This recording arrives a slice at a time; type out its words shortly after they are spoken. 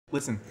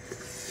Listen.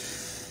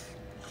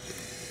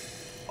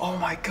 Oh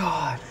my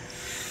God.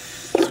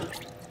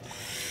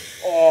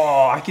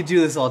 Oh, I could do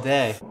this all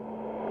day.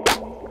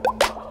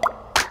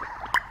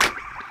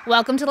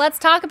 Welcome to Let's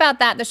Talk About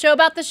That, the show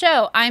about the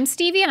show. I'm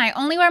Stevie, and I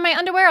only wear my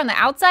underwear on the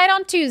outside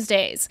on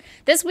Tuesdays.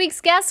 This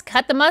week's guests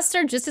cut the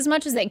mustard just as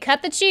much as they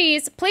cut the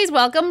cheese. Please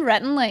welcome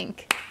Rhett and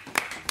Link.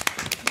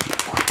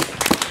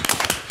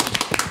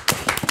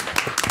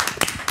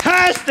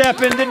 High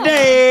stepping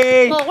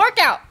today. A little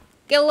workout.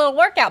 Get a little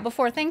workout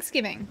before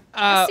Thanksgiving.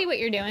 Let's see what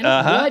you're doing.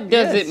 What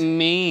does it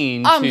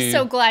mean I'm to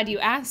so glad you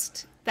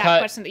asked that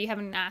question that you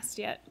haven't asked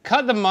yet.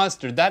 cut the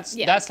mustard?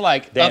 That's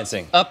like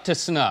Dancing. up to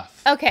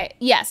snuff. Okay,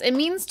 yes, it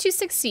means to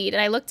succeed,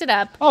 and I looked it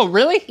up. Oh,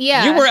 really?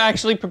 Yeah. You were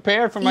actually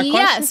prepared for my question?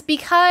 Yes,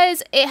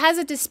 because it has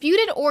a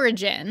disputed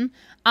origin.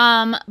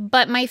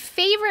 But my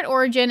favorite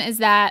origin is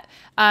that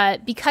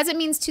because it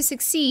means to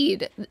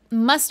succeed,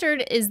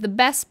 mustard is the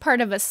best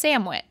part of a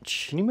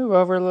sandwich. Can you move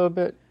over a little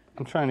bit?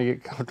 I'm trying to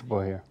get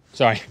comfortable here.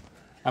 Sorry,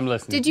 I'm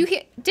listening. Did you?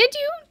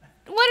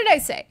 What did I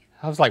say?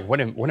 I was like, what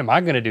am I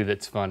gonna do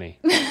that's funny?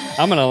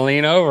 I'm gonna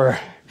lean over.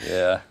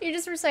 Yeah. You're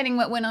just reciting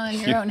what went on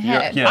in your own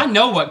head. Yeah. I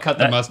know what cut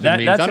the mustard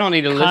means. I don't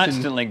need to listen.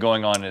 Constantly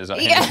going on in his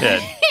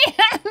head.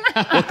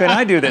 What can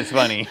I do that's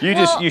funny?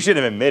 You should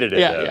have admitted it.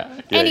 though.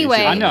 Yeah. Anyway.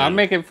 you should have I know, I'm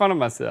admitted making fun of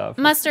myself.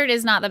 Mustard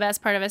is not the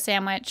best part of a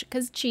sandwich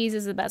because cheese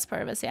is the best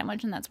part of a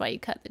sandwich, and that's why you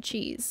cut the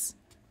cheese.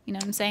 You know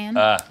what I'm saying?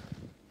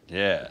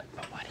 it.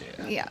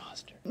 Yeah.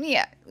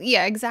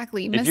 Yeah,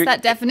 exactly. You missed you're-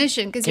 that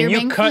definition because Can you're you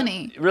being cut?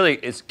 funny. Really,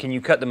 can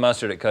you cut the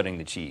mustard at cutting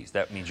the cheese?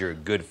 That means you're a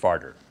good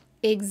farter.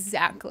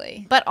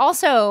 Exactly. But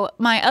also,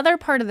 my other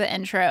part of the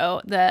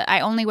intro, I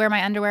only wear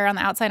my underwear on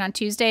the outside on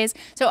Tuesdays.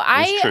 So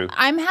true.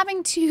 I'm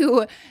having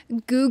to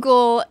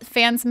Google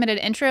fan-submitted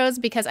intros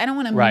because I don't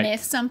want to Right.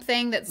 miss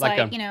something that's Like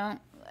like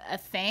a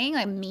thing,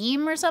 a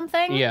meme or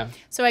something. Yeah.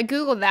 So I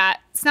Googled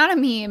that. It's not a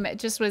meme. It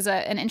just was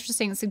an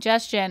interesting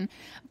suggestion.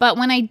 But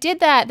when I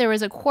did that, there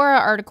was a Quora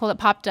article that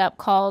popped up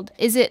called,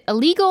 "Is it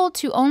illegal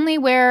to only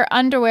wear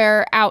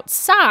underwear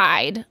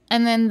outside?"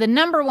 And then the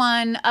number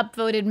one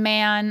upvoted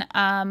man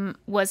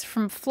was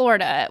from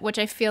Florida, which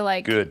I feel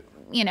like, Good.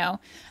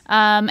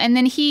 and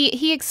then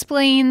he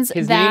explains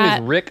His that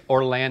name is Rick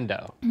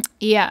Orlando.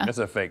 yeah. That's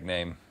a fake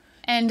name.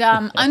 And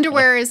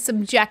underwear is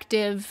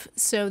subjective,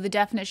 so the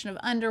definition of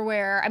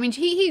underwear, I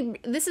mean,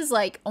 this is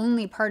like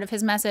only part of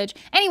his message.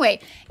 Anyway,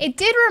 it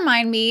did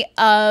remind me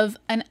of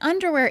an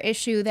underwear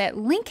issue that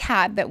Link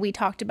had that we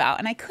talked about,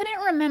 and I couldn't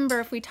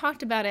remember if we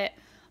talked about it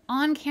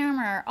on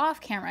camera or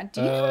off camera.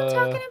 Do you know what I'm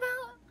talking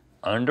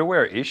about?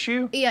 Underwear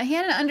issue? Yeah, he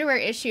had an underwear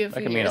issue a few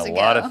That can mean years a ago.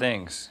 lot of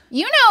things.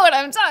 You know what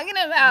I'm talking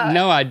about.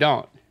 No, I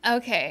don't.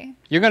 Okay.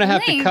 You're gonna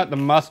have Link to cut the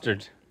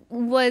mustard.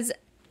 was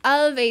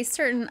of a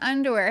certain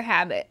underwear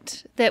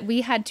habit that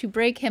we had to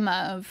break him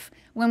of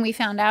when we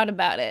found out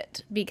about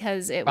it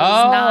because it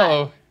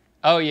was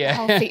not yeah.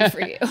 healthy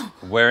for you.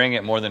 Wearing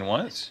it more than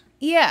once?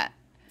 Yeah.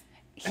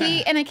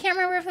 And I can't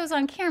remember if it was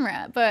on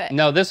camera, but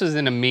No, this was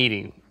in a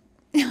meeting.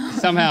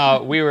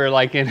 Somehow we were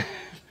like in,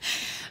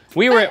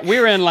 we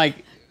were in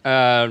like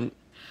a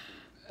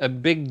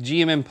big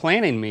GMM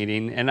planning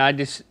meeting, and I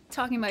just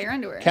talking about your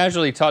underwear.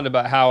 casually talked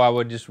about how I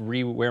would just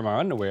re-wear my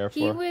underwear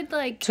He for would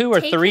like 2 or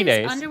take 3 his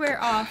days.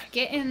 underwear off,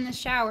 get in the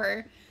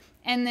shower,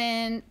 and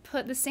then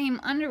put the same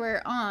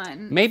underwear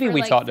on. Maybe for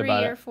we like talked 3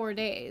 about or it. 4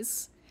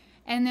 days.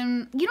 And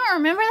then you don't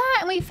remember that?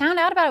 And we found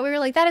out about it. We were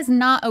like, that is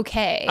not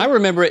okay. I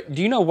remember it.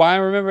 Do you know why I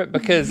remember it?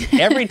 Because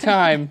every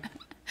time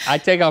I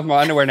take off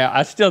my underwear now,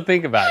 I still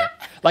think about it.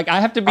 Like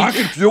I have to be. I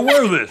can still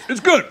wear this. It's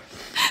good.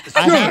 It's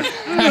good.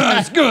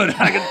 It's good.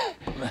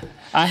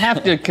 I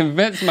have to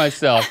convince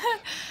myself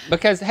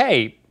because,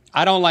 hey,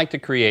 I don't like to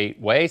create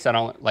waste. I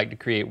don't like to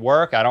create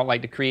work. I don't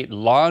like to create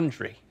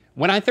laundry.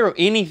 When I throw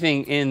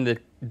anything in the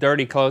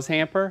dirty clothes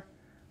hamper,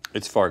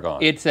 It's far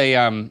gone. it's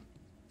a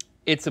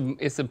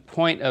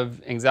point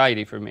of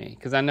anxiety for me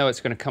because I know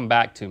it's going to come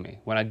back to me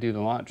when I do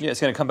the laundry. Yeah,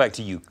 it's going to come back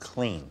to you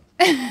clean.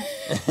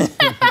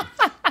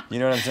 You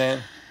know what I'm saying?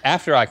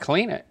 After I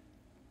clean it,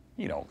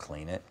 You don't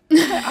clean it.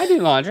 I do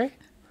laundry.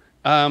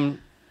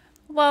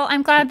 Well,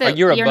 I'm glad that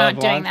You're you're not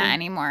above doing laundry? that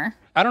anymore.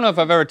 I don't know if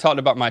I've ever talked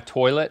about my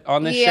toilet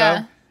on this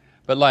Yeah. show,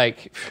 but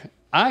like,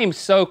 I'm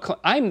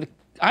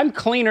I'm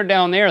cleaner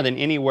down there than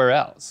anywhere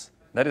else.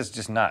 That is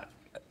just not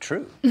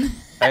true.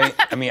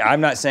 I mean,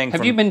 I'm not saying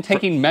Have you been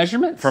taking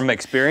measurements? from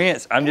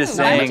experience. I'm just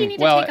Why would you saying need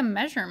to take a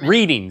measurement?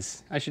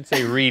 Readings. I should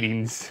say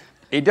readings.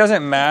 it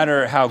doesn't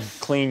matter how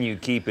clean you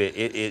keep it.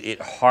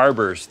 It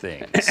harbors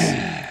things.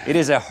 It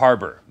is a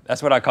harbor.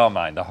 That's what I call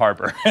mine, the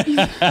harbor.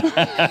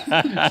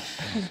 That's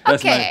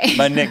Okay.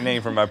 my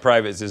nickname for my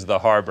privates is the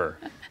harbor.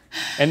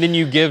 And then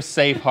you give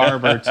safe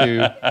harbor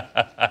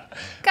to.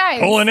 Guys,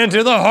 Pulling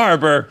into the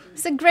harbor.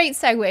 it's a great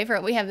segue for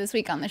what we have this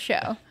week on the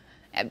show.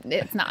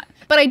 It's not.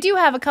 But I do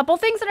have a couple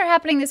things that are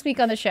happening this week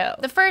on the show.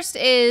 The first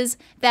is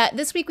that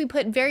this week we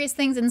put various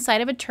things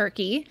inside of a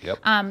turkey. Yep.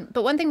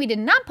 But one thing we did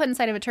not put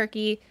inside of a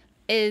turkey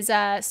is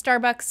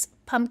Starbucks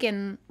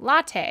pumpkin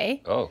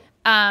latte. Oh.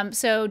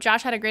 So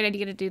Josh had a great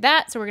idea to do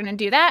that. So we're going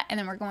to do that. And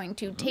then we're going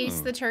to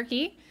taste the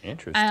turkey.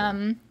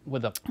 Interesting.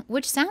 With a,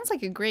 Which sounds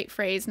like a great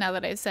phrase now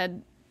that I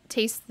said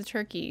taste the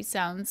turkey.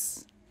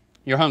 Sounds...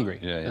 you're hungry.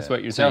 Yeah, That's yeah.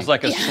 what you're Sounds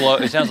saying. like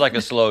a it sounds like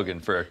a slogan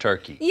for a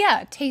turkey.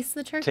 Yeah, taste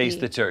the turkey. Taste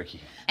the turkey.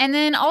 And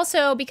then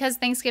also, because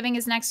Thanksgiving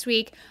is next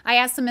week, I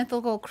asked the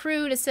Mythical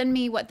Crew to send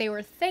me what they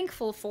were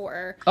thankful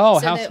for. Oh,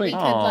 so how that sweet. we could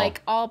Aw.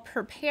 like all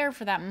prepare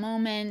for that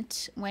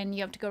moment when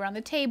you have to go around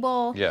the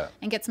table Yeah.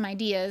 and get some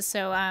ideas.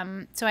 So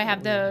so I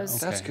have those.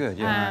 okay. That's good.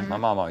 Yeah, my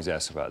mom always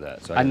asks about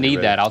that. So I can be need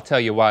ready. that. I'll tell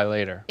you why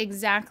later.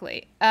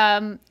 Exactly.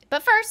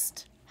 But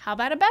first, how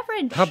about a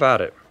beverage? How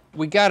about it?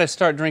 We got to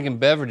start drinking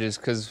beverages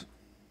because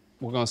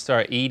we're going to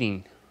start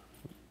eating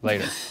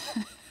later.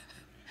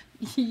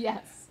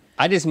 Yes.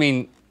 I just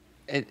mean,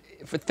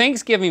 for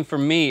Thanksgiving for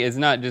me is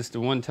not just a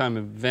one-time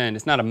event.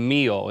 It's not a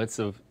meal. It's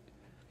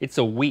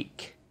a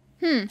week.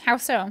 How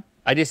so?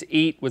 I just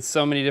eat with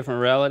so many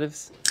different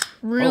relatives.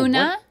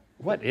 Runa.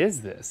 What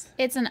is this?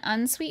 It's an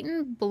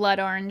unsweetened blood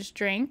orange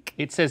drink.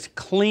 It says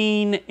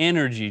clean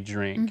energy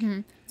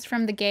drink. It's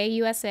from the Gay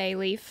USA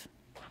leaf.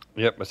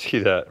 Yep, I see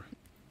that.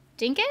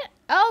 Dink it?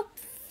 Oh,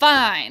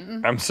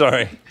 fine. I'm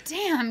sorry.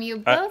 Damn, you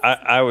both.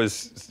 I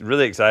was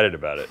really excited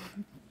about it.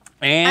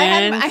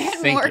 And I had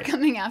sink more it.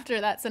 coming after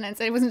that sentence.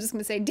 I wasn't just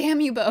going to say,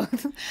 damn you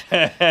both.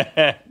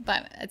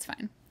 But it's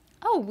fine.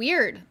 Oh,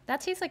 weird.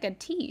 That tastes like a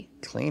tea.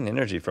 Clean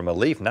energy from a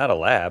leaf, not a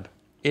lab.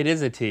 It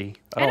is a tea.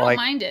 I don't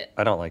mind it.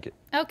 I don't like it.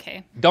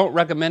 Okay. Don't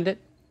recommend it.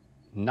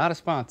 Not a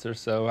sponsor,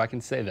 so I can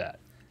say that.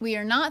 We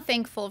are not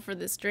thankful for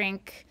this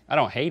drink, I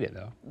don't hate it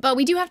though. but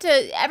we do have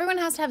to, everyone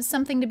has to have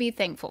something to be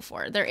thankful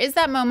for. There is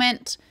that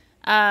moment.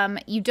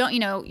 You don't,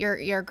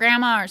 your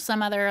grandma or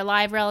some other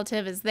alive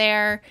relative is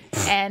there,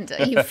 and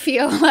you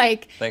feel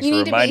like Thanks you for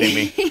need reminding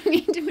to be, you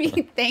need to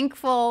be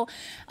thankful,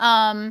 but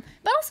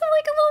also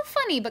like a little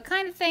funny, but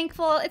kind of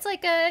thankful. It's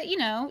like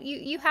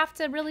you have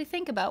to really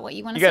think about what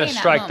you want to You say gotta in that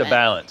strike the moment.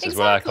 balance is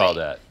what I call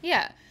that.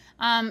 Yeah.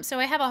 So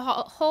I have a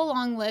whole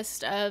long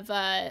list of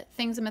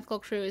things the Mythical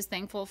Crew is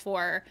thankful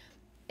for.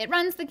 It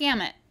runs the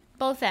gamut,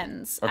 both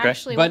ends. Okay.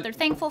 Actually, But- what they're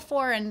thankful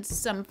for and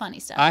some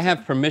funny stuff. I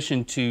have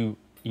permission to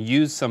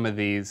use some of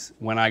these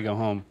when I go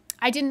home.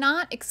 I did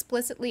not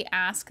explicitly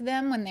ask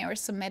them when they were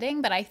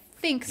submitting, but I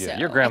think so. Yeah,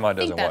 your grandma I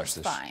think doesn't watch that's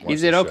this. fine. Watch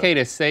Is it the okay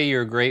show. to say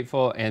you're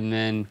grateful and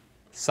then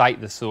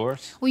cite the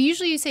source? Well,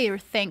 usually you say you're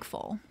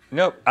thankful.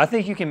 Nope. I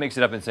think you can mix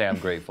it up and say I'm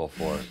grateful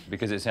for it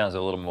because it sounds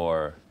a little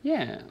more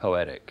Yeah.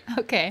 poetic.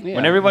 Okay. Yeah.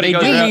 When everybody They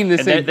goes do around mean the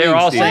and same they're thing,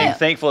 all Steve. saying Yeah.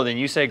 thankful, then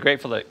you say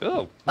grateful, like,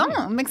 oh,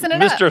 Oh, mixing it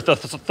Mr. up.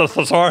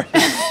 Thesaurus.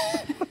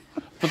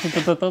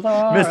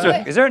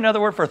 Mr. Is there another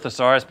word for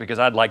thesaurus? Because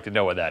I'd like to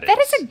know what that is. That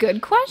is a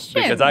good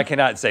question. Because I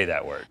cannot say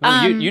that word.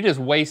 No, you just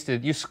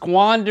wasted, you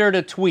squandered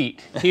a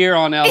tweet here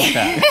on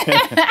LTAT.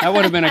 That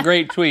would have been a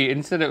great tweet.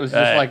 Instead, it was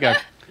just like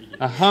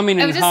a humming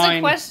It and was just a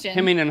hawing, question.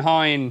 hemming and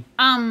hawing.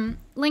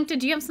 Link,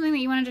 did you have something that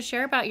you wanted to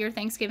share about your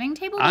Thanksgiving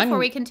table before I'm-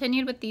 we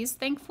continued with these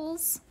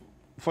thankfuls?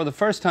 For the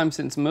first time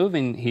since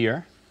moving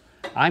here,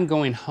 I'm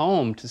going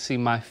home to see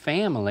my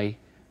family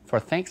for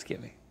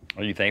Thanksgiving.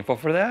 Are you thankful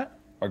for that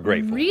or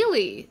grateful?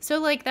 Really? So,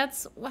 like,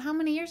 that's, how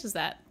many years is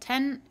that?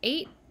 10,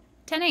 8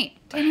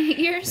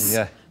 years?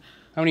 Yeah.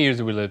 How many years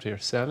have we lived here?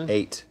 7?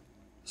 8.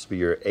 This will be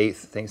your 8th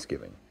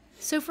Thanksgiving.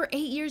 So for 8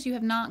 years, you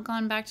have not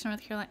gone back to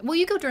North Carolina. Well,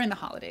 you go during the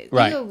holidays.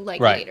 Right. You go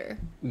like right. later.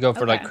 We go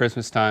for like Okay.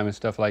 Christmas time and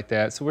stuff like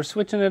that. So we're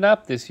switching it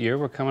up this year.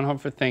 We're coming home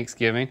for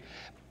Thanksgiving.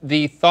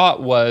 The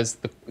thought was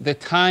the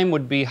time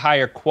would be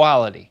higher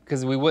quality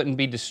because we wouldn't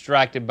be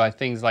distracted by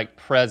things like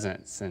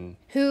presents and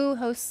Who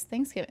hosts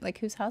Thanksgiving? Like,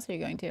 whose house are you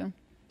going to?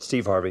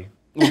 Steve Harvey.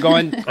 we're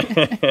going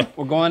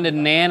to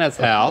Nana's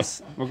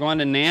house. We're going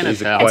to Nana's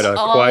He's house. quite a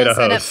All set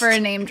up host. for a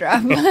name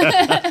drop.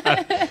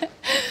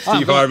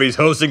 Steve Harvey's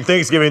hosting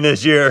Thanksgiving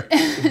this year.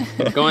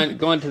 going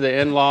to the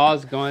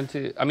in-laws, going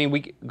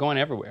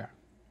everywhere.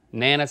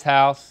 Nana's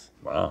house,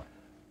 Wow.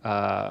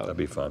 That'd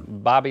be fun.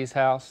 Bobby's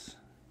house.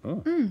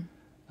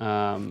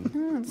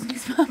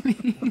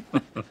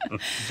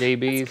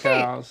 JB's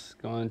house,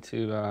 going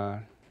to,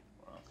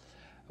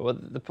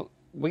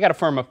 we got to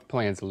firm up the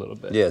plans a little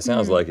bit. Yeah,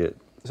 sounds like it.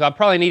 So I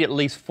probably need at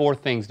least 4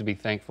 things to be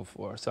thankful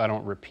for so I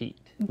don't repeat.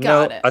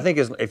 Got it. I think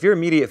if your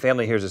immediate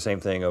family hears the same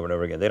thing over and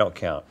over again, they don't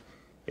count.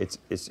 It's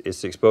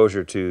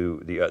exposure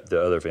to the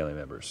other family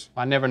members.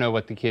 I never know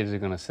what the kids are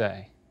going to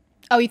say.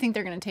 Oh, you think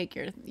they're going to take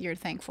your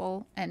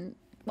thankful and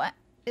what?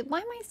 Why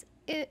am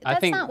that's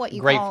think not what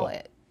you grateful. call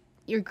it.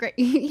 You're great.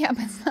 Yeah,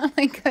 but it's not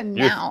like a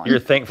noun. Your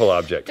thankful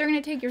object. They're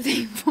going to take your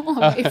thankful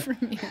away from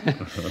you.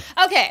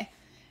 Okay.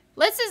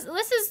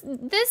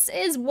 This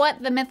is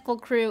what the Mythical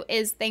Crew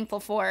is thankful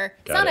for.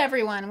 It's Got not it.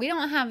 everyone. We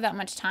don't have that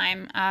much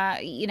time.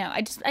 I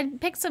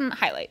picked some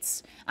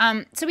highlights.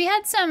 So we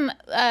had some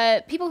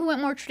people who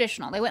went more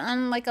traditional. They went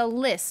on like a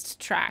list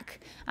track.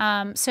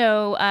 I'm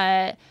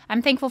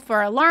thankful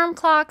for alarm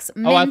clocks.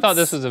 Oh, I thought mints.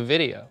 this was a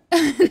video.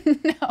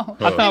 No.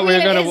 I thought we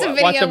were going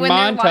to watch a when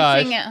they're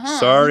watching montage. at home.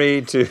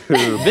 Sorry to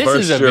burst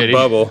is a your video.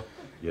 bubble.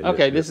 Yeah,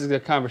 Okay, yeah, this is a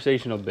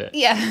conversational bit.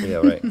 Yeah. yeah,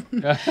 right.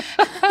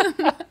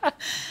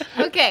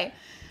 Okay.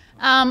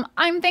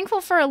 I'm thankful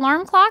for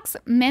alarm clocks,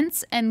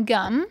 mints, and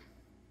gum.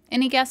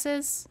 Any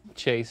guesses?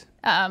 Chase.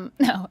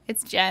 No,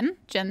 it's Jen.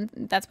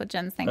 That's what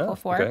Jen's thankful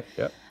for. Okay.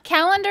 Yep.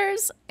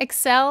 Calendars,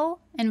 Excel,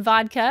 and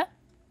vodka.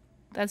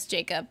 That's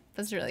Jacob.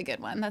 That's a really good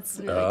one. That's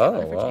a really good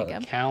one for wow.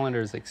 Jacob.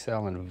 Calendars,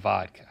 Excel, and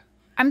vodka.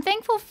 I'm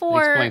thankful That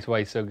for. explains why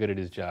he's so good at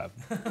his job.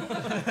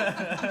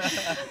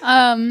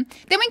 Then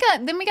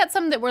we got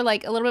some that were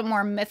like a little bit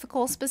more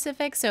mythical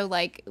specific. So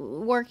like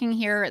working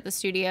here at the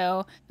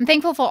studio, I'm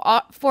thankful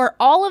for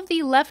all of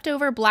the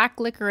leftover black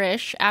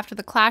licorice after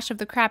the Clash of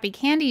the Crappy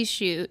Candies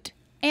shoot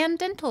and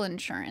dental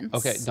insurance.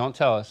 Okay, don't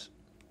tell us.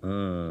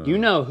 You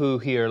know who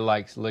here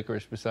likes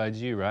licorice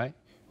besides you, right?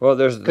 Well,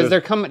 Because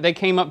they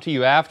came up to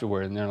you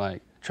afterward and they're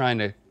like trying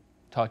to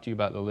talk to you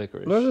about the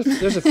licorice.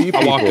 there's a few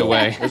people. I walked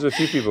away. There's a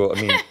few people.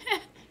 I mean,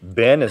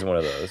 Ben is one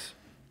of those.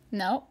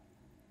 No.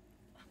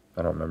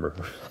 I don't remember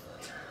who.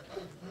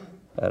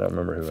 I don't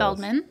remember who.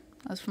 Feldman.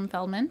 I was from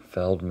Feldman.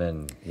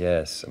 Feldman.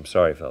 Yes. I'm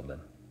sorry, Feldman.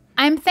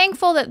 I'm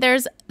thankful that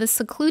there's the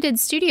secluded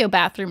studio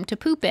bathroom to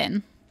poop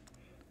in.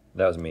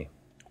 That was me.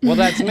 Well,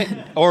 that's me.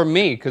 Or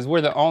me, because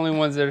we're the only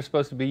ones that are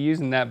supposed to be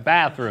using that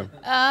bathroom.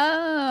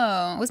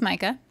 Oh, it was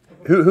Micah.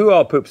 Who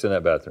all poops in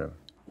that bathroom?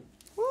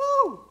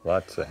 Woo!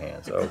 Lots of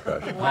hands. Oh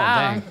gosh.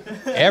 Wow. Dang.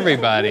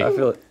 Everybody. I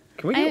feel it.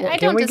 Can we get, I one, don't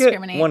can we get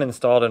discriminate. one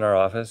installed in our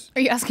office?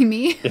 Are you asking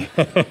me?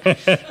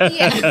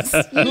 Yes.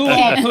 You Who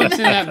all poops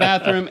in that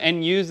bathroom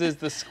and uses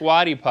the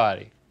squatty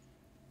potty?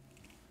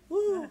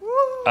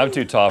 I'm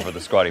too tall for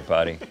the squatty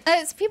potty.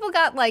 People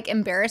got like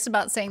embarrassed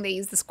about saying they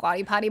use the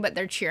squatty potty, but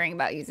they're cheering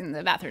about using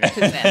the bathroom to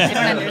poop in. I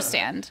don't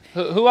understand.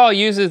 Who all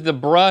uses the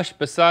brush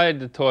beside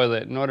the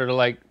toilet in order to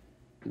like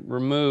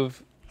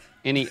remove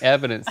any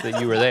evidence that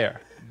you were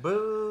there?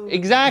 Boo.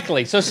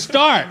 Exactly. So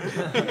start. Use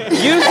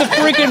the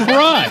freaking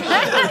brush.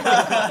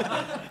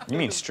 You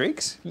mean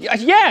streaks?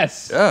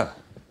 Yes. Ugh.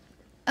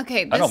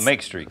 Okay. I don't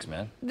make streaks,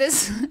 man.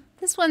 this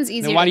one's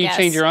easier. Then why to do you guess.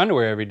 change your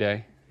underwear every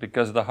day?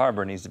 Because the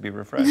harbor needs to be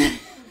refreshed.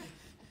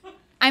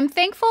 I'm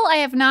thankful I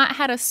have not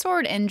had a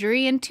sword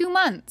injury in 2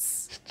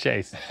 months.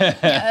 Chase. Yeah,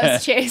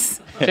 that's Chase.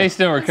 Chase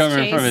still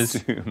recovering Chase.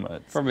 Too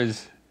much. from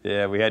his.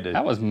 Yeah, we had to.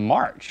 That was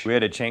March. We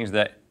had to change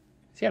that.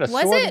 He had a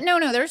Was sword. it?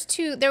 No, there's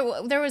two. There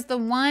was the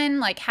one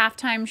like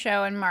halftime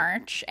show in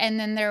March, and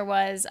then there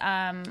was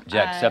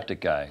Jacksepticeye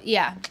guy.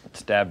 Yeah,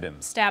 Stabbed him.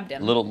 stabbed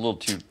him. A little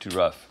too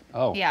rough.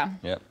 Oh. Yeah.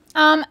 Yep.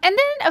 And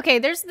then okay,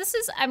 this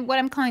is what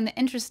I'm calling the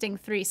interesting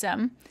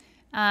threesome.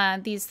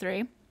 These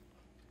three.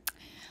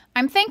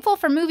 I'm thankful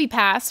for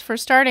MoviePass for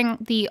starting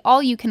the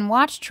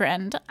all-you-can-watch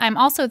trend. I'm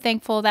also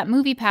thankful that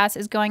MoviePass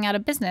is going out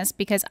of business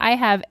because I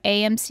have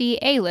AMC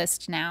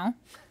A-list now.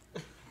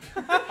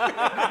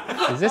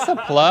 Is this a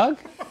plug?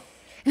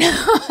 No.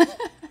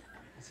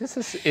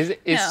 Is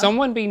No.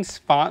 someone being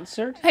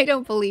sponsored? I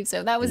don't believe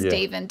so. That was Yeah.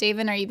 Davin.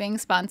 Davin, are you being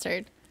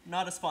sponsored?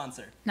 Not a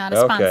sponsor. Not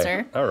a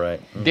sponsor. All right.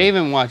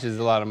 Davin watches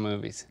a lot of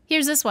movies.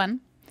 Here's this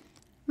one.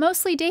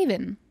 Mostly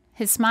Davin.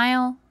 His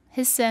smile,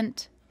 his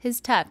scent, his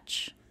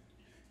touch.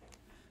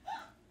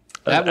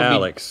 That would be-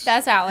 Alex.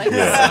 That's Alex.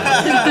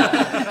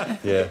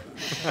 Yeah.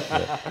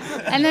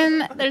 And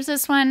then there's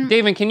this one.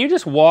 Davin, can you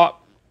just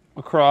walk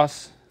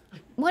across?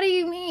 What do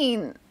you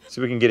mean?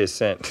 So we can get his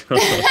scent.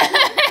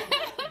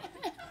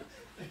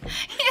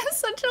 He has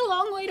such a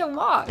long way to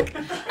walk.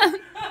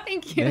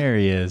 Thank you. There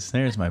he is.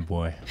 There's my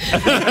boy.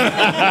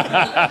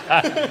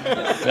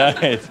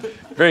 Nice.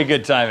 Very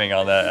good timing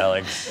on that,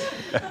 Alex.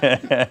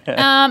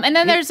 And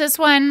then there's this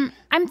one.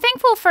 I'm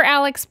thankful for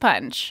Alex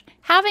Punch.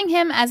 Having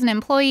him as an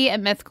employee at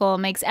Mythical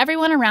makes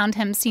everyone around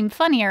him seem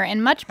funnier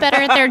and much better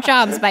at their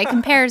jobs by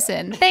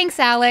comparison. Thanks,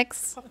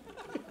 Alex.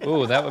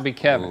 Ooh, that would be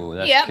Kevin. Ooh,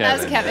 that's Yep,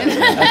 Kevin. that's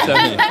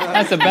Kevin.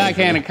 That's a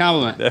backhanded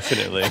compliment.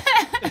 Definitely.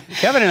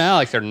 Kevin and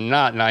Alex are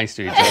not nice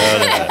to each other.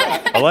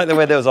 I like the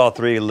way those all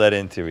three led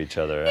into each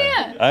other.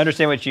 Yeah. I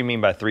understand what you mean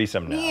by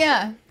threesome now.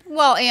 Yeah.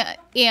 Well,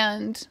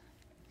 and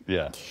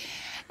Yeah.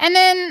 And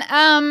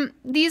then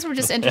these were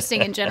just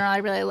interesting in general. I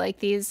really like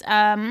these.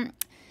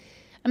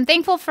 I'm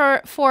thankful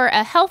for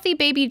a healthy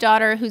baby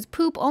daughter whose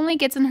poop only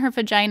gets in her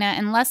vagina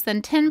and less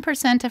than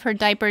 10% of her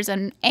diapers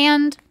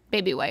and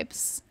baby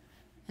wipes.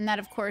 And that,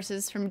 of course,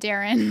 is from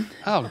Darren.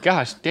 Oh,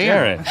 gosh,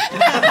 Darren.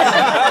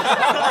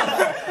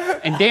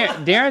 And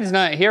Darren's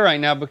not here right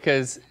now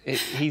because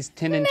he's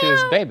tending to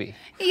his baby.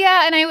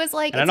 Yeah, and I was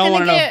like, And I it's don't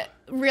going to wanna get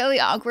really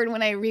awkward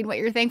when I read what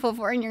you're thankful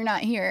for and you're not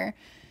here.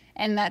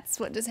 And that's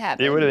what just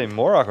happened. It would have been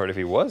more awkward if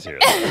he was here.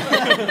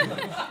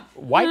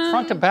 White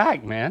front to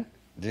back, man.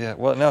 Yeah,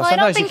 well, no, Well, I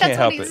don't sometimes you think can't that's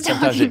help what it. he's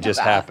Sometimes talking it just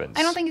about. happens.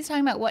 I don't think he's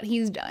talking about what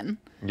he's done.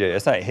 Yeah,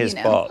 it's not his You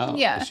know. fault. Oh.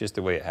 Yeah. It's just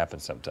the way it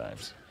happens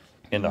sometimes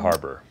in the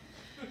harbor.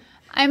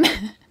 I'm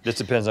Just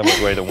depends on which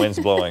way the wind's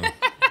blowing.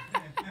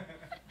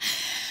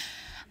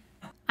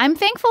 I'm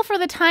thankful for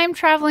the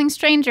time-traveling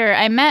stranger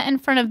I met in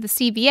front of the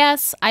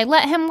CVS. I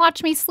let him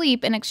watch me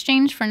sleep in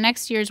exchange for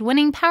next year's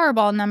winning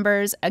Powerball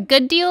numbers. A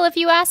good deal if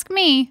you ask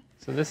me.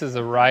 So this is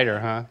a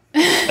writer, huh?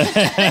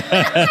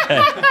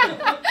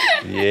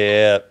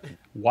 Yeah.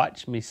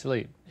 Watch me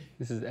sleep.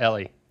 This is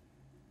Ellie.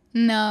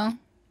 No.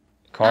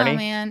 Carney? Oh,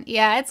 man.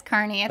 Yeah, it's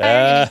Carney. I thought you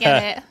were going to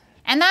get it.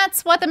 And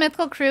that's what the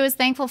Mythical Crew is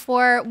thankful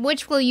for.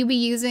 Which will you be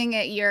using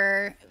at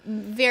your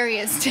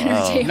various dinner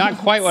tables? Not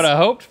quite what I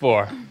hoped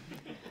for.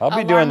 I'll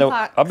be doing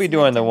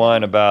the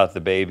one about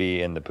the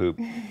baby and the poop.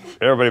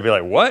 Everybody be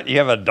like, "What? You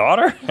have a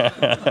daughter?"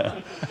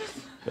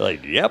 You're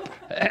like, "Yep."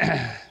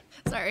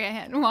 Sorry, I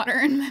had water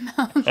in my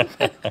mouth.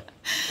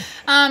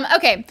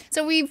 Okay,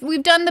 so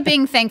we've done the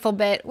being thankful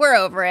bit. We're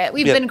over it.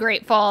 We've been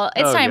grateful.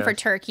 It's time for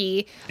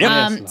turkey.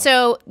 Yep.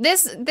 So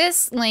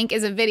this link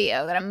is a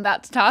video that I'm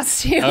about to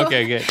toss to you.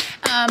 Okay, good.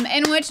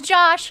 In which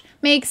Josh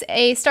makes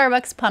a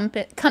Starbucks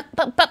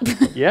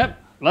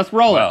Yep, let's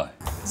roll it.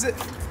 It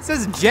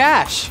says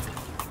Jash.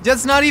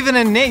 That's not even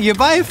a name. You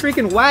buy a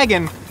freaking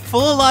wagon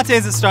full of lattes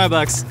at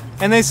Starbucks,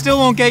 and they still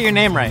won't get your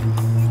name right.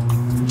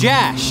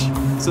 Jash.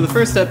 So the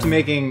first step to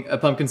making a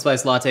pumpkin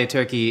spice latte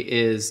turkey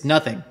is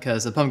nothing,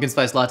 because a pumpkin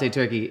spice latte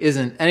turkey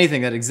isn't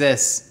anything that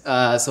exists.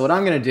 So what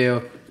I'm gonna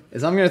do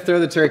is I'm gonna throw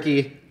the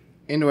turkey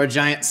into a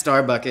giant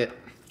star bucket.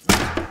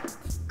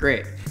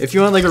 Great. If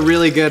you want like a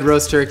really good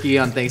roast turkey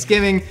on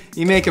Thanksgiving,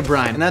 you make a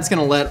brine, and that's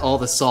gonna let all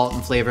the salt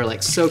and flavor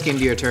like soak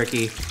into your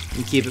turkey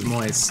and keep it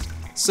moist.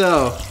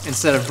 So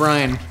instead of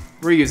brine,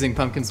 we're using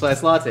pumpkin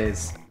spice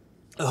lattes.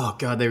 Oh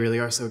God, they really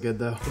are so good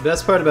though. The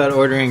best part about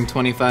ordering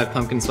 25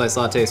 pumpkin spice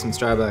lattes from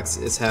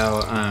Starbucks is how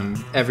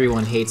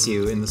everyone hates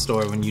you in the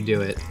store when you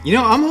do it. You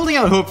know, I'm holding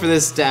out hope for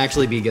this to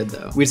actually be good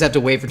though. We just have to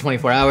wait for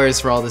 24 hours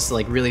for all this to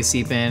like really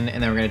seep in,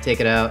 and then we're gonna take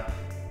it out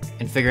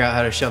and figure out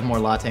how to shove more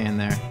latte in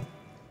there.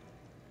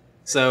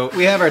 So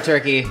we have our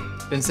turkey,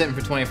 been sitting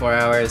for 24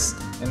 hours,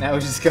 and now we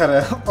just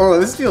gotta, oh,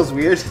 this feels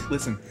weird.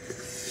 Listen.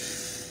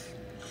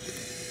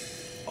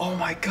 Oh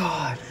my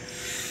God.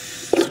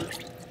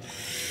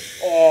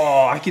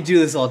 Oh, I could do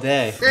this all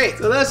day. Great,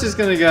 so that's just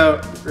gonna go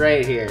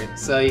right here.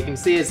 So you can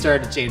see it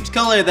started to change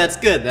color, that's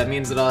good. That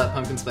means that all that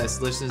pumpkin spice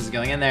deliciousness is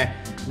going in there.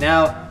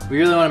 Now, we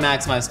really wanna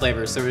maximize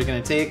flavor, so we're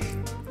gonna take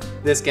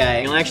this guy.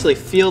 You'll actually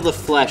feel the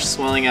flesh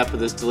swelling up with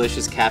this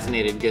delicious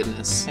caffeinated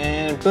goodness.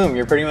 And boom,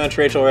 you're pretty much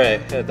Rachel Ray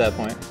at that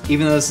point.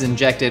 Even though this is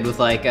injected with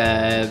like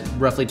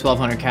roughly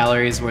 1,200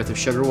 calories worth of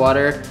sugar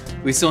water,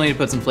 we still need to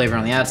put some flavor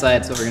on the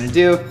outside. So what we're gonna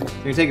do,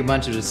 we're gonna take a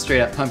bunch of just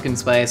straight up pumpkin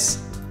spice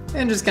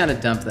and just kind of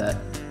dump that.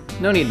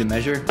 No need to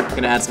measure. We're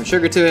gonna add some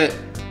sugar to it,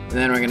 and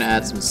then we're gonna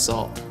add some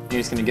salt. You're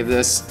just gonna give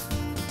this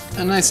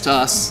a nice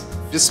toss.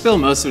 Just spill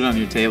most of it on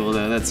your table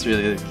though, that's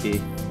really the key.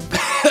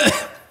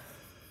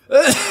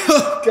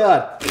 Oh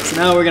God. So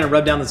now we're gonna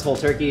rub down this whole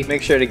turkey.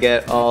 Make sure to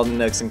get all the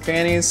nooks and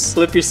crannies.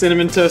 Flip your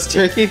cinnamon toast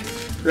turkey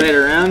right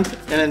around,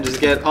 and then just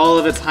get all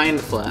of its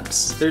hind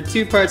flaps. There are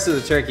two parts to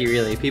the turkey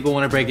really. People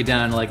wanna break it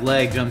down into like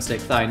leg,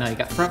 drumstick, thigh. No, you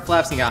got front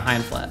flaps and you got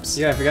hind flaps.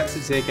 Yeah, I forgot to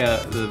take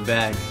out the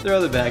bag.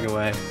 Throw the bag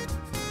away.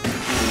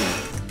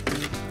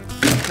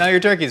 Now your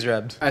turkey's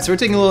rubbed. All right, so we're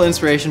taking a little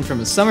inspiration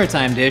from a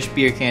summertime dish,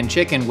 beer can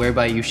chicken,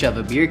 whereby you shove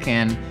a beer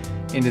can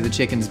into the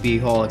chicken's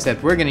beehole,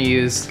 except we're gonna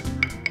use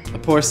a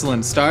porcelain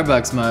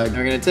Starbucks mug.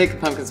 We're gonna take a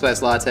pumpkin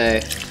spice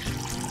latte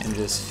and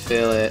just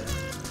fill it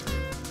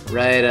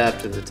right up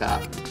to the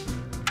top.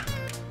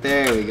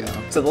 There we go.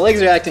 So the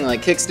legs are acting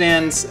like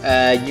kickstands.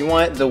 You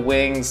want the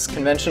wings,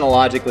 conventional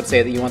logic would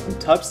say that you want them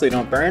tucked so they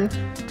don't burn,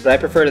 but I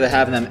prefer to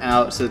have them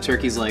out so the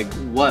turkey's like,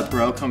 what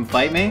bro, come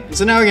fight me?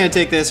 So now we're gonna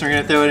take this and we're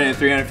gonna throw it in a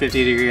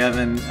 350-degree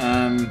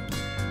oven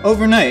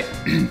overnight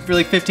for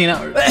like 15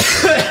 hours.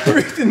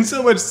 Breathed in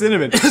so much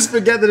cinnamon. Just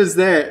forget that it's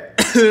there.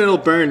 It'll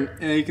burn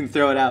and then you can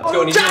throw it out.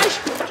 Oh,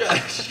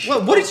 Josh!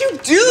 What did you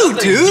do,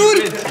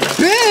 dude?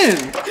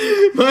 Ben!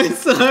 My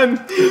son,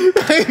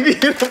 my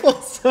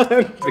beautiful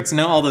son. So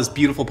now all those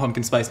beautiful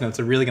pumpkin spice notes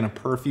are really gonna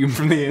perfume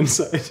from the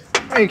inside.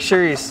 Make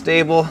sure he's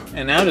stable.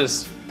 And now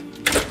just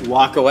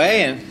walk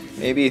away and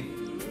maybe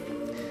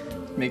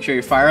make sure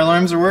your fire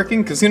alarms are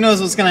working, because who knows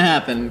what's gonna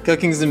happen.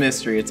 Cooking's a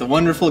mystery, it's a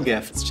wonderful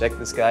gift. Let's check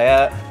this guy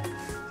out.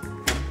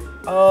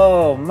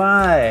 Oh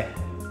my.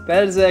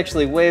 That is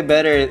actually way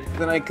better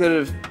than I could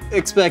have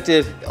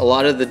expected. A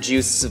lot of the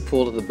juices have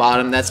pooled at the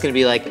bottom. That's gonna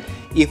be like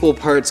equal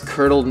parts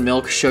curdled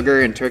milk,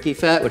 sugar, and turkey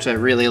fat, which I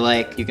really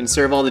like. You can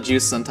serve all the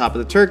juices on top of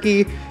the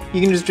turkey.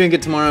 You can just drink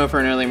it tomorrow for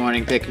an early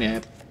morning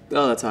picnic.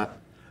 Oh, that's hot.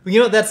 You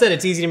know what, that said,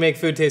 it's easy to make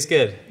food taste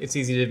good. It's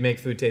easy to make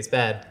food taste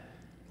bad.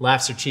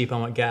 Laughs are cheap, I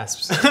want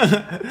gasps.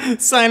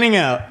 Signing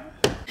out.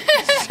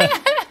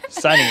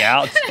 Signing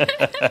out.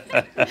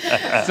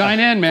 Sign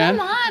in, man.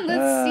 Come on,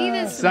 let's see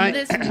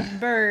this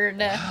bird.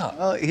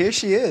 Oh, here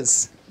she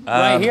is.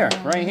 Right here,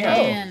 right here.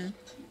 Man.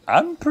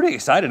 I'm pretty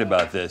excited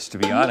about this, to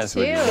be honest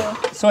with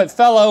you. So it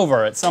fell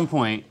over at some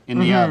point in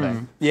the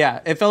oven. Yeah,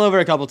 it fell over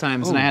a couple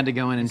times and I had to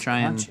go in and try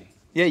and... crunchy.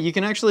 Yeah, you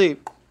can actually...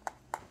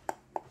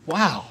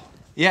 Wow.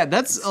 Yeah,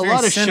 that's a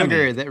lot of cinnamon.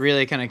 sugar that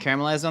really kind of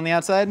caramelized on the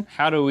outside.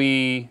 How do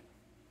we...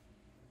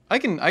 I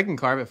can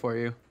carve it for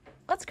you.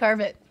 Let's carve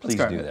it. Please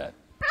carve do it. that.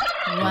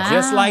 Wow.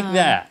 Just like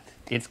that.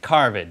 It's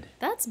carved.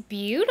 That's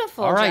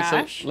beautiful, All right,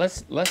 Josh.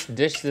 so let's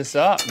dish this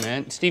up,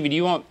 man. Stevie, do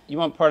you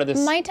want part of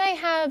this? Might I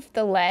have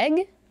the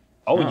leg?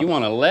 Oh, you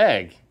want a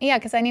leg? Yeah,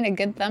 because I need a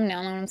good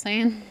thumbnail, know what I'm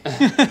saying?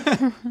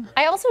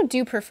 I also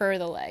do prefer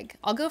the leg.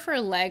 I'll go for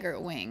a leg or a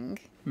wing.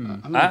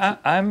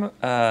 I'm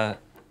a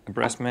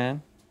breast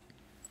man.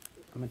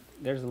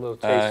 There's a little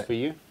taste for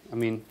you. I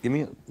mean, Give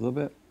me a little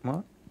bit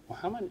more. well,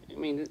 how much? I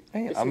mean,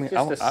 Hey, this I mean, is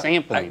just a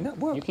sampling. no,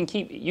 well- you can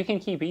keep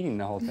eating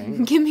the whole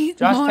thing. Give me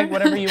Josh, more. take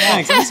whatever you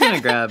want. Thanks. I'm just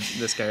gonna grab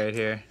this guy right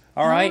here.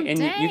 All right, Oh, and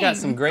you got dang.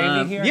 some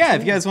gravy here. Yeah,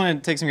 if too? you guys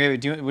want to take some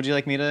gravy, would you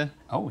like me to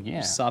Oh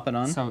yeah. sop it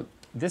on? So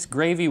this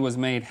gravy was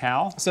made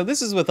how? So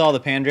this is with all the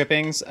pan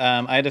drippings.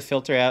 I had to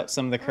filter out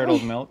some of the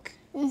curdled milk.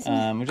 Would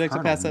you like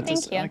to pass that?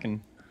 Thank you. I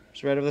can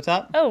just right over the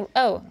top.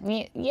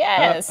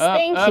 Yes,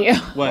 thank up. you.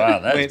 What? Wow,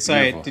 that's Wait,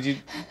 sorry. beautiful. Did you?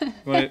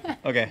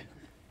 Okay.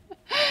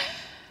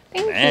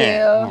 Thank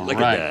Man, you. look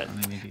Right. at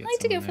that. I like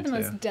to go for the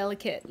most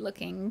delicate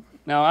looking.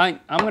 Now I'm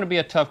going to be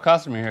a tough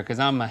customer here because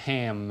I'm a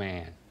ham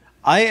man.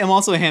 I am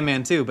also a ham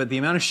man too, but the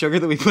amount of sugar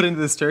that we put into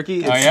this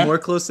turkey, it's yeah? more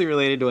closely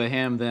related to a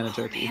ham than a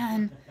turkey.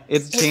 Man,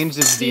 It's changed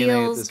its DNA at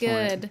feels this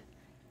good. point.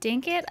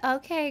 Dink it?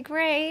 Okay,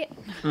 great.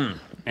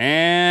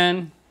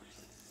 And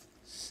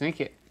sink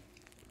it.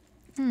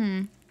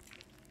 You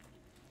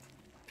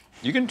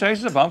can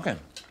taste the pumpkin.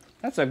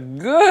 That's a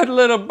good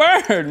little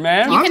bird,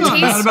 man. You can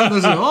taste.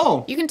 this at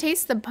all. You can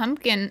taste the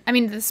pumpkin. I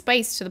mean, the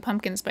spice to the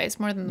pumpkin spice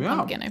more than the Yeah.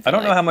 pumpkin. I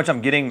don't know how much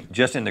I'm getting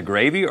just in the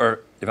gravy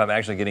or if I'm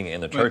actually getting it in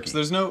the turkey.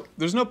 So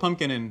there's no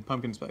pumpkin in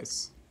pumpkin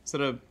spice. Is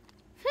it a?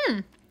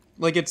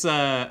 Like it's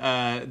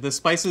the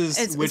spices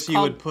It's which you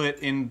called- would put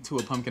into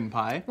a pumpkin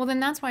pie. Well,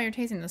 then that's why you're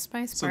tasting the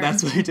spice So part.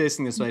 that's why you're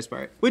tasting the spice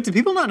part. Wait, do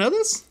people not know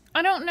this?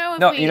 I don't know if,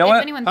 No, we, you know if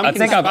what? anyone I thinks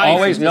think I've spice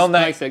always is- known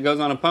that spice that goes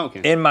on a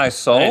pumpkin. in my I didn't know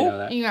soul,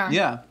 that. Yeah.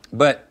 Yeah.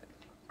 but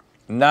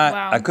not.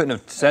 Wow. I couldn't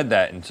have said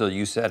that until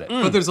you said it.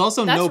 But there's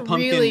also no That's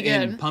pumpkin really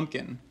in good.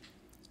 pumpkin.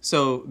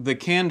 So the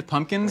canned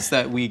pumpkins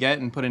that we get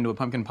and put into a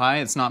pumpkin pie,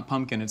 it's not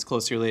pumpkin. It's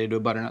closely related to a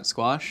butternut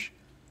squash.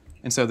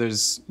 And so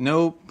there's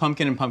no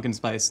pumpkin in pumpkin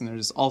spice, and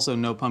there's also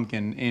no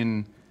pumpkin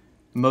in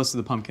most of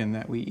the pumpkin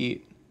that we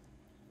eat.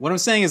 What I'm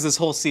saying is this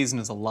whole season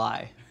is a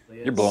lie.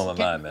 You're blowing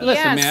my mind, man.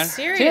 Listen, Yeah, man.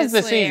 'Tis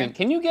the seriously. season.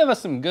 Can you give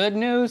us some good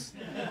news?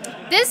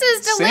 This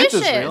is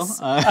delicious.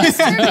 Santa's real. This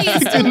turkey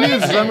is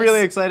delicious. I'm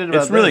really excited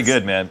about It's really this.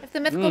 good, man. If the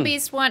Mythical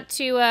Beasts want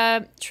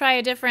to try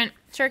a different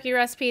turkey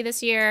recipe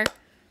this year,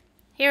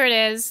 here it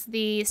is,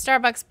 the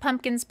Starbucks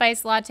Pumpkin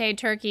Spice Latte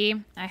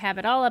Turkey. I have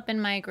it all up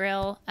in my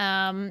grill.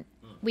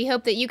 We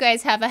hope that you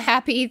guys have a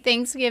happy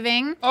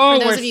Thanksgiving. Oh, for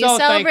those we're of you so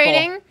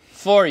celebrating. thankful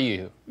for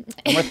you.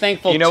 And we're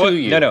thankful You know to what?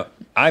 you. No.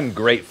 I'm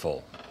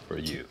grateful for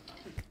you.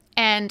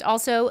 And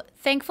also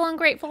thankful and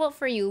grateful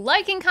for you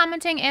liking,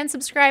 commenting, and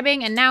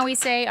subscribing. And now we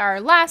say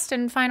our last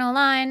and final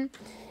line.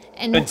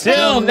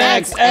 Until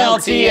next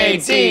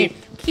LTAT,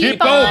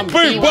 keep on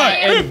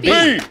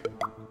BYNB.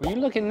 Were you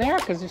looking there?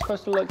 Because you're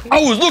supposed to look here.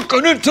 I was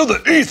looking into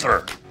the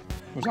ether.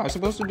 Was I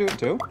supposed to do it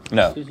too?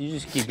 No. You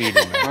just keep eating,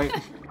 man.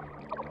 Right.